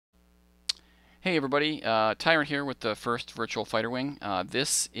Hey everybody, Tyrant here with the first Virtual Fighter Wing.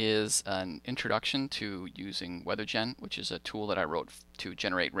 This is an introduction to using WeatherGen, which is a tool that I wrote to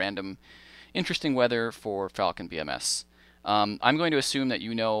generate random, interesting weather for Falcon BMS. I'm going to assume that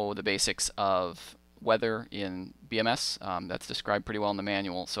you know the basics of weather in BMS. That's described pretty well in the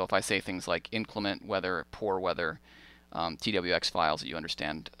manual, so if I say things like inclement weather, poor weather, TWX files, that you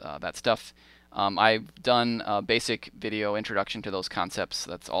understand that stuff. I've done a basic video introduction to those concepts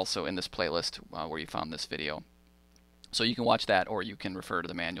that's also in this playlist where you found this video. So you can watch that or you can refer to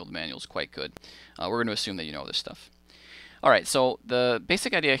the manual. The manual is quite good. We're going to assume that you know this stuff. All right, so the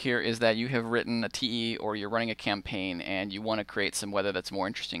basic idea here is that you have written a TE or you're running a campaign and you want to create some weather that's more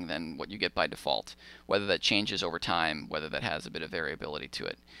interesting than what you get by default, whether that changes over time, whether that has a bit of variability to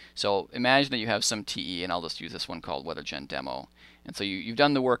it. So imagine that you have some TE, and I'll just use this one called WeatherGen Demo. And so you've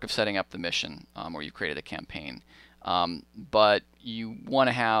done the work of setting up the mission, or you've created a campaign. But you want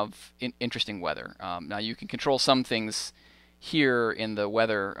to have interesting weather. Now you can control some things here in the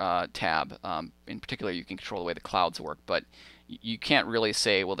weather tab. In particular, you can control the way the clouds work, but you can't really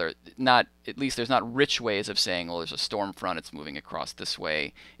say, well, at least there's not rich ways of saying, well, there's a storm front, it's moving across this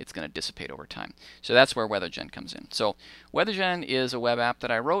way, it's going to dissipate over time. So that's where WeatherGen comes in. So WeatherGen is a web app that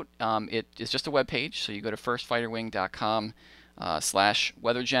I wrote. It is just a web page, so you go to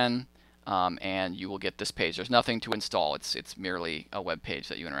firstfighterwing.com/WeatherGen, and you will get this page. There's nothing to install. It's merely a web page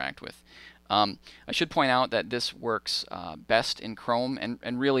that you interact with. I should point out that this works best in Chrome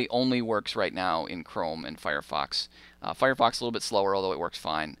and really only works right now in Chrome and Firefox. Firefox is a little bit slower, although it works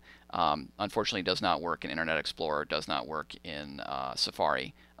fine. Unfortunately, it does not work in Internet Explorer, does not work in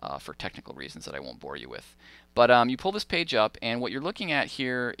Safari for technical reasons that I won't bore you with. But you pull this page up, and what you're looking at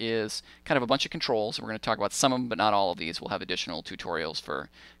here is kind of a bunch of controls. We're going to talk about some of them, but not all of these. We'll have additional tutorials for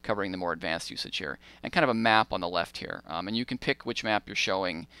covering the more advanced usage here. And kind of a map on the left here. And you can pick which map you're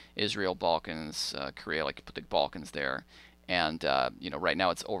showing: Israel, Balkans, Korea. Like, you put the Balkans there. And right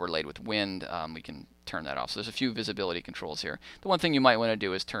now it's overlaid with wind. We can turn that off. So there's a few visibility controls here. The one thing you might want to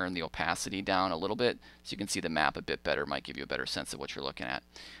do is turn the opacity down a little bit so you can see the map a bit better. It might give you a better sense of what you're looking at.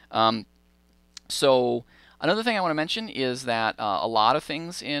 So another thing I want to mention is that a lot of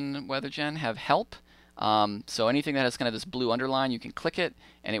things in WeatherGen have help. So anything that has kind of this blue underline, you can click it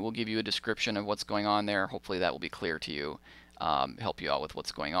and it will give you a description of what's going on there. Hopefully that will be clear to you, help you out with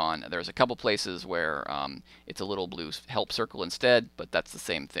what's going on. There's a couple places where it's a little blue help circle instead, but that's the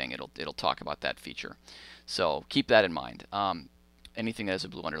same thing. It'll talk about that feature. So keep that in mind. Anything that has a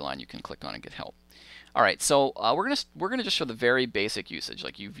blue underline you can click on and get help. All right, so we're gonna just show the very basic usage.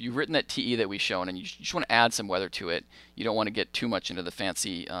 Like you've written that TE that we've shown, and you just want to add some weather to it. You don't want to get too much into the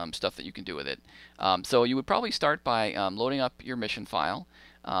fancy stuff that you can do with it. So you would probably start by loading up your mission file.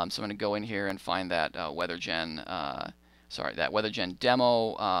 So I'm going to go in here and find that WeatherGen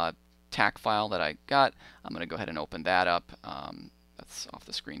demo TAC file that I got. I'm going to go ahead and open that up. That's off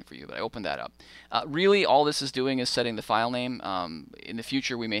the screen for you, but I opened that up. Really, all this is doing is setting the file name. In the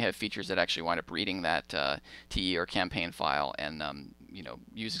future, we may have features that actually wind up reading that TE or campaign file and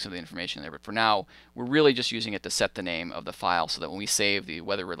using some of the information there. But for now, we're really just using it to set the name of the file so that when we save the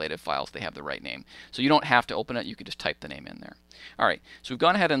weather-related files, they have the right name. So you don't have to open it. You can just type the name in there. All right, so we've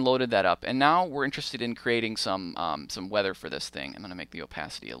gone ahead and loaded that up, and now we're interested in creating some weather for this thing. I'm going to make the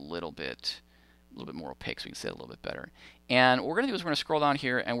opacity a little bit more opaque so we can see it a little bit better. And what we're going to do is we're going to scroll down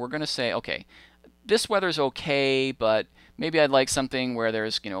here and we're going to say, okay, this weather's okay, but maybe I'd like something where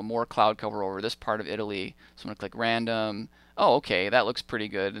there's more cloud cover over this part of Italy. So I'm going to click random. Oh, okay, that looks pretty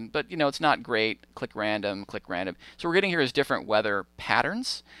good, but it's not great. Click random, click random. So what we're getting here is different weather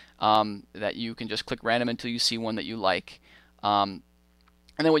patterns that you can just click random until you see one that you like. And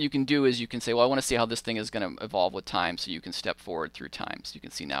then what you can do is you can say, well, I want to see how this thing is going to evolve with time, so you can step forward through time. So you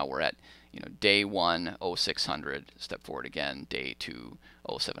can see now we're at day 1, 0600, step forward again, day 2,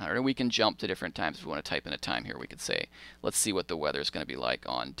 0700. And we can jump to different times. If we want to type in a time here, we could say, let's see what the weather is going to be like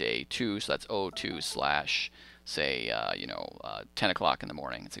on day 2. So that's 02 slash, say, 10 o'clock in the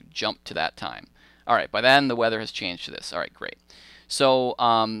morning. So jump to that time. All right, by then the weather has changed to this. All right, great. So,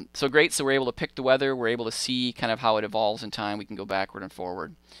 great. So we're able to pick the weather. We're able to see kind of how it evolves in time. We can go backward and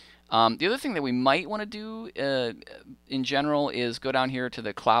forward. The other thing that we might want to do in general is go down here to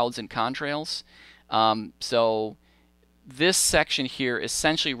the clouds and contrails. So this section here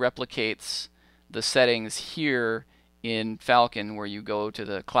essentially replicates the settings here in Falcon where you go to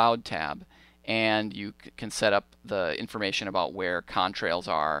the cloud tab and you can set up the information about where contrails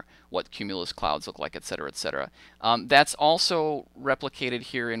are, what cumulus clouds look like, etc., etc. That's also replicated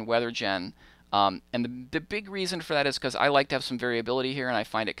here in WeatherGen. And the big reason for that is because I like to have some variability here, and I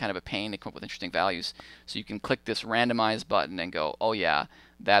find it kind of a pain to come up with interesting values. So you can click this randomize button and go, oh yeah,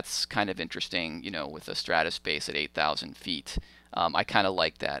 that's kind of interesting, you know, with a stratus base at 8,000 feet. I kind of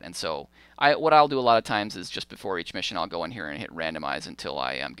like that. And so what I'll do a lot of times is just before each mission, I'll go in here and hit randomize until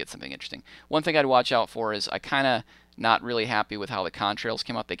I get something interesting. One thing I'd watch out for is I kind of not really happy with how the contrails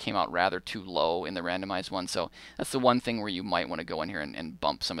came out. They came out rather too low in the randomized one. So that's the one thing where you might want to go in here and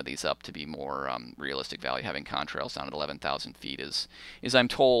bump some of these up to be more realistic value. Having contrails down at 11,000 feet is I'm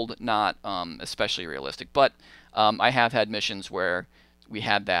told, not especially realistic. But I have had missions where we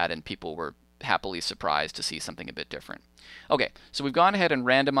had that and people were happily surprised to see something a bit different. Okay, so we've gone ahead and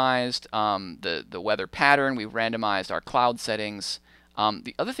randomized the weather pattern. We've randomized our cloud settings.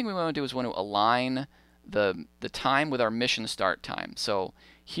 The other thing we want to do is want to align the time with our mission start time. So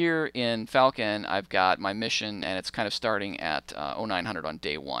here in Falcon, I've got my mission, and it's kind of starting at 0900 on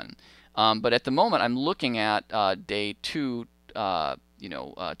day 1. But at the moment, I'm looking at day 2, 10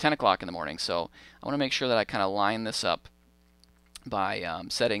 o'clock in the morning. So I want to make sure that I kind of line this up by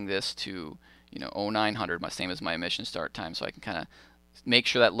setting this to 0900, my same as my mission start time, so I can kind of make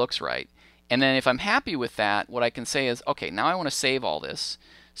sure that looks right. And then if I'm happy with that, what I can say is, okay, now I want to save all this.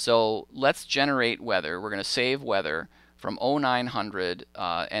 So let's generate weather. We're going to save weather from 0900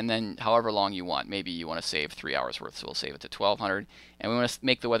 and then however long you want. Maybe you want to save 3 hours worth, so we'll save it to 1200. And we want to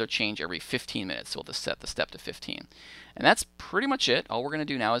make the weather change every 15 minutes, so we'll just set the step to 15. And that's pretty much it. All we're going to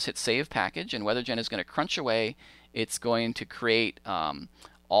do now is hit Save Package, and WeatherGen is going to crunch away. It's going to create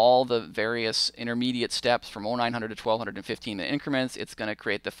all the various intermediate steps from 0900 to 1200 in 15-minute increments. It's going to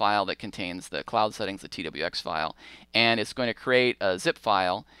create the file that contains the cloud settings, the TWX file, and it's going to create a zip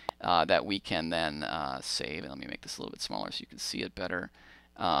file that we can then save. And let me make this a little bit smaller so you can see it better.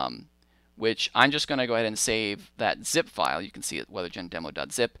 Which I'm just going to go ahead and save that zip file. You can see it,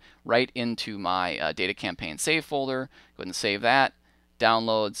 weathergendemo.zip, right into my data campaign save folder. Go ahead and save that.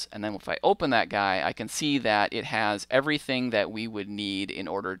 Downloads, and then if I open that guy, I can see that it has everything that we would need in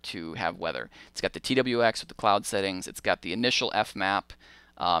order to have weather. It's got the TWX with the cloud settings, it's got the initial FMAP,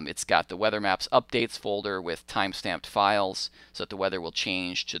 it's got the weather maps updates folder with time-stamped files so that the weather will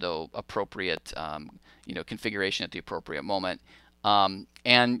change to the appropriate configuration at the appropriate moment.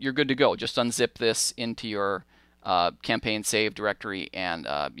 And you're good to go. Just unzip this into your campaign save directory, and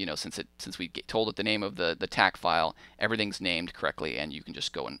since we told it the name of the TAC file, everything's named correctly, and you can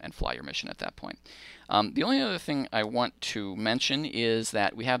just go and fly your mission at that point. The only other thing I want to mention is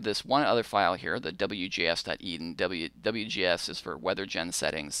that we have this one other file here, the wgs.eden. WGS is for WeatherGen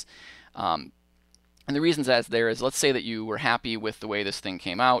settings. And the reason that's there is, let's say that you were happy with the way this thing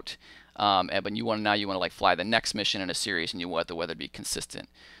came out, but you want to like fly the next mission in a series, and you want the weather to be consistent.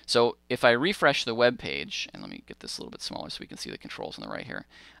 So if I refresh the web page, and let me get this a little bit smaller so we can see the controls on the right here.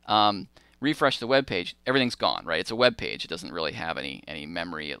 Refresh the web page, everything's gone, right? It's a web page. It doesn't really have any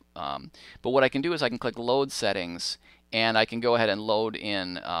memory. But what I can do is I can click Load Settings, and I can go ahead and load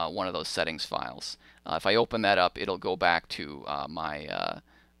in one of those settings files. If I open that up, it'll go back to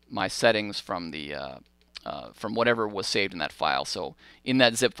my settings from whatever was saved in that file. So in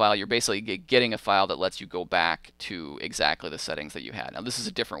that zip file, you're basically getting a file that lets you go back to exactly the settings that you had. Now this is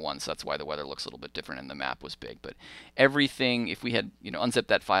a different one, so that's why the weather looks a little bit different and the map was big. But everything, if we had unzipped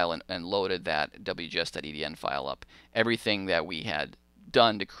that file and loaded that wgs.edn file up, everything that we had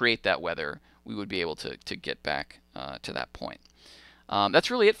done to create that weather, we would be able to get back to that point.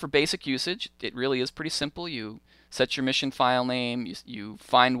 That's really it for basic usage. It really is pretty simple. You set your mission file name, you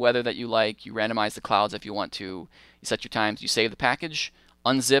find weather that you like, you randomize the clouds if you want to, you set your times, you save the package,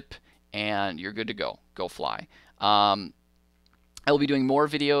 unzip, and you're good to go. Go fly. I will be doing more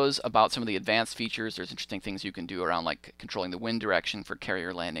videos about some of the advanced features. There's interesting things you can do around like controlling the wind direction for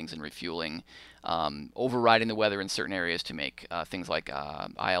carrier landings and refueling, overriding the weather in certain areas to make things like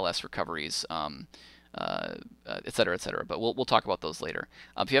ILS recoveries, et cetera, et cetera. But we'll talk about those later.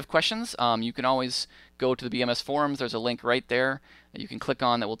 If you have questions, you can always go to the BMS forums. There's a link right there that you can click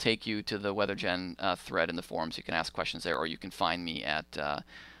on that will take you to the WeatherGen thread in the forums. You can ask questions there, or you can find me at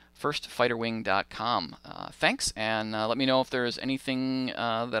firstfighterwing.com. Thanks, and let me know if there's anything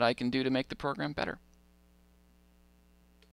that I can do to make the program better.